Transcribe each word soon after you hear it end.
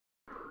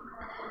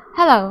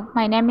Hello,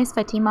 my name is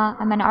Fatima.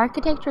 I'm an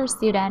architecture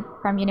student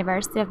from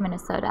University of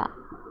Minnesota.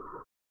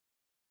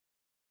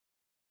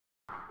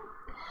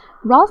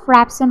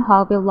 Rapson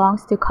Hall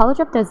belongs to College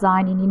of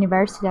Design in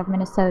University of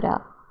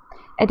Minnesota.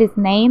 It is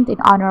named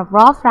in honor of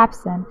Ralph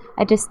Rapson,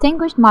 a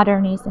distinguished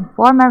modernist and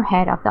former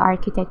head of the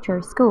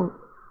architecture school.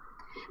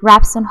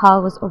 Rapson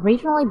Hall was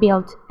originally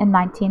built in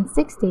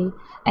 1960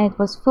 and it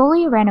was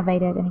fully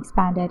renovated and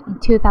expanded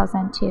in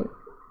 2002.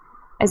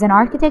 As an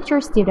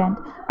architecture student,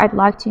 I'd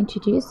like to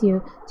introduce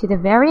you to the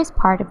various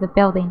parts of the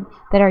building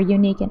that are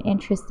unique and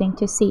interesting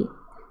to see.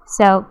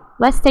 So,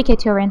 let's take a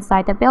tour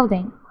inside the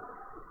building.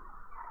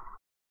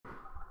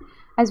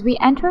 As we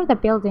enter the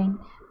building,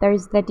 there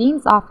is the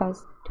Dean's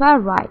office to our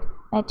right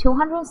and a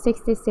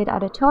 260-seat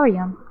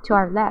auditorium to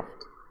our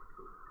left.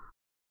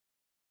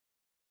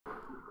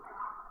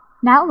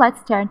 Now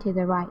let's turn to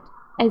the right.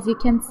 As you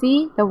can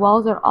see, the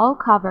walls are all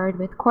covered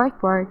with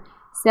corkboard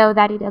so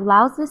that it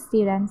allows the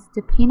students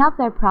to pin up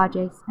their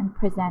projects and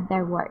present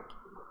their work.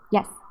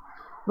 Yes,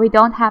 we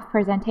don't have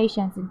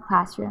presentations in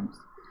classrooms.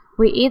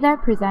 We either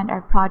present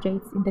our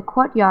projects in the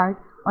courtyard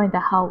or in the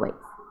hallways.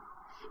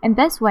 In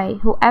this way,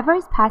 whoever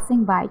is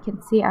passing by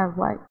can see our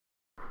work.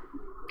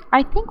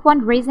 I think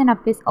one reason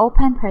of this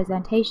open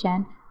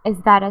presentation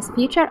is that as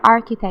future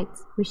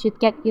architects, we should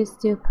get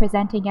used to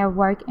presenting our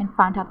work in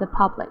front of the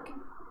public.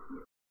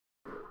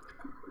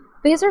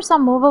 These are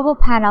some movable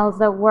panels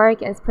that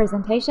work as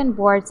presentation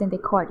boards in the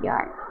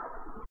courtyard.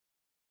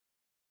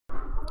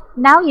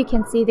 Now you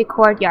can see the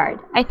courtyard.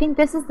 I think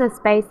this is the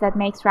space that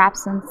makes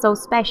Rapson so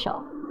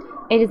special.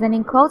 It is an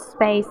enclosed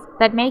space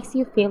that makes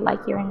you feel like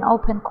you're in an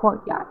open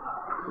courtyard.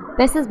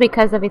 This is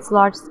because of its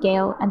large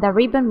scale and the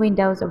ribbon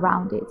windows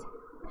around it.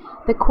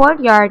 The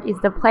courtyard is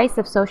the place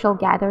of social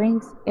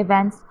gatherings,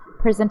 events,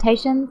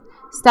 presentations,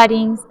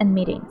 studyings, and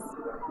meetings.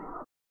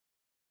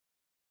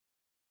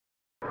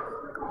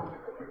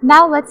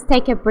 Now let's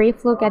take a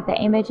brief look at the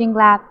imaging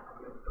lab,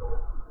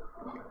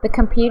 the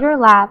computer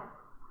lab,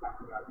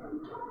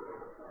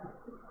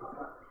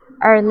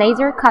 our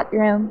laser cut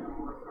room,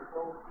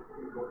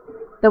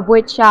 the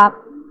wood shop,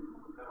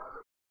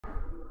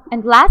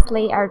 and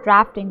lastly our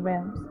drafting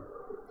rooms.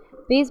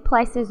 These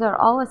places are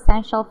all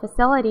essential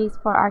facilities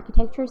for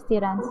architecture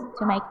students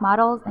to make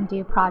models and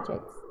do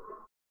projects.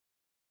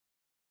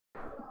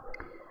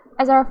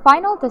 As our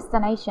final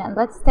destination,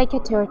 let's take a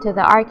tour to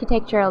the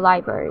architectural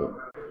library.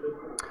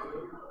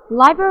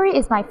 Library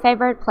is my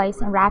favorite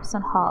place in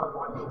Rapson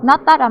Hall.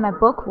 Not that I'm a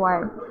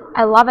bookworm,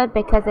 I love it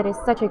because it is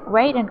such a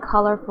great and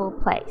colorful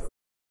place.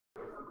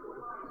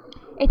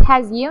 It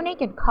has unique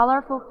and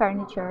colorful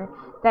furniture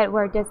that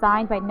were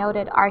designed by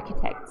noted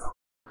architects.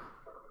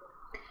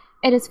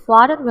 It is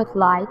flooded with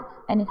light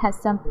and it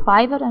has some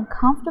private and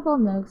comfortable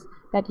nooks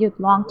that you'd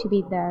long to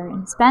be there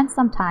and spend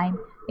some time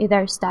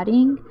either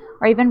studying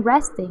or even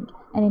resting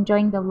and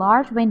enjoying the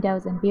large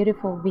windows and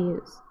beautiful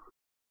views.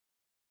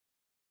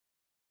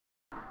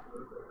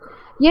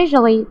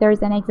 Usually, there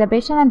is an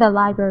exhibition in the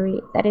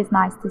library that is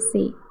nice to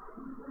see.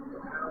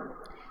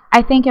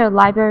 I think your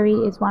library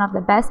is one of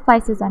the best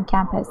places on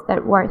campus that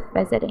are worth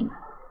visiting.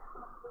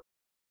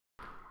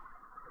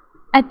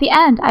 At the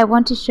end, I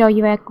want to show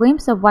you a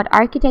glimpse of what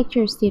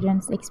architecture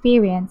students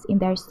experience in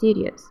their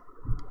studios.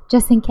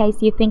 Just in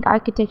case you think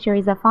architecture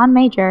is a fun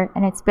major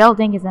and its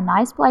building is a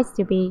nice place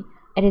to be,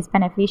 it is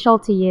beneficial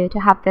to you to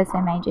have this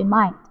image in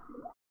mind.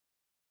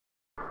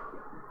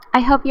 I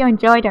hope you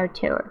enjoyed our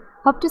tour.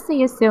 Hope to see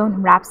you soon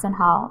in Rapson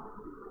Hall.